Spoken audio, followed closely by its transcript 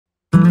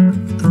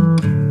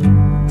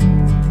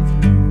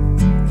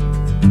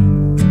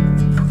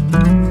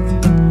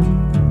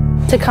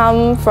To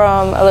come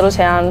from a little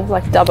town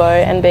like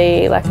Dubbo and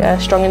be like a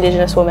strong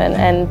Indigenous woman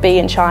and be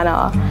in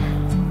China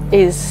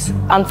is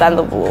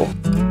unfathomable.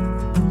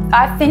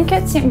 I think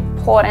it's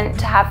important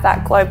to have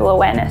that global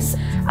awareness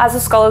as a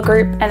scholar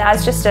group and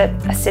as just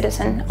a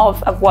citizen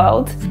of a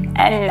world.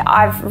 And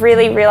I've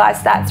really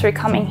realised that through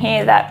coming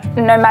here, that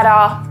no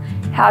matter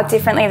how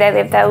differently they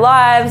live their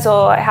lives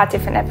or how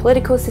different their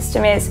political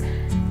system is,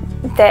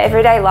 their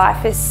everyday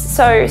life is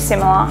so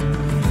similar.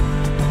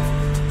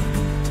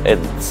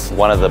 It's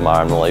one of the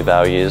ma-morley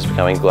values,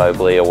 becoming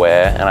globally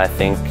aware, and I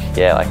think,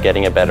 yeah, like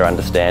getting a better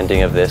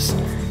understanding of this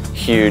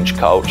huge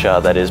culture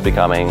that is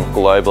becoming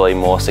globally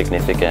more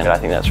significant. I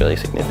think that's really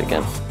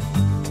significant.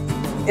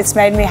 It's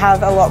made me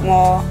have a lot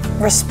more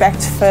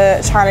respect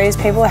for Chinese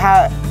people,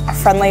 how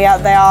friendly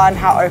they are and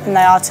how open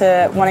they are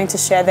to wanting to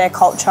share their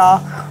culture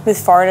with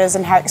foreigners,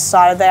 and how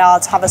excited they are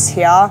to have us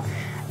here.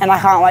 And I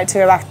can't wait to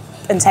go back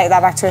and take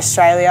that back to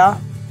Australia.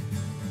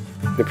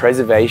 The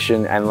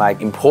preservation and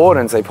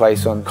importance they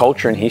place on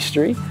culture and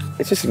history,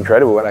 it's just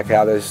incredible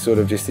how there's sort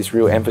of just this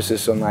real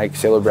emphasis on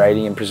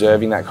celebrating and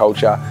preserving that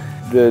culture.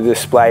 The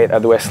display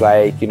at the West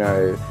Lake,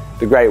 the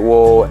Great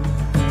Wall.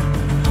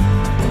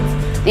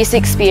 This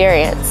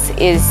experience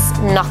is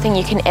nothing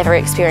you can ever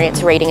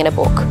experience reading in a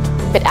book,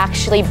 but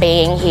actually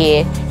being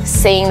here,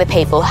 seeing the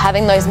people,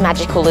 having those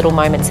magical little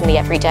moments in the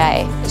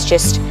everyday, it's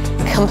just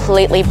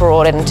completely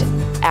broadened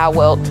our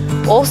world.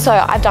 Also,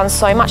 I've done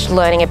so much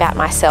learning about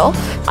myself.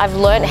 I've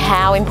learned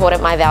how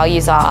important my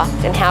values are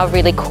and how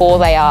really core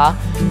they are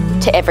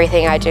to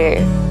everything I do.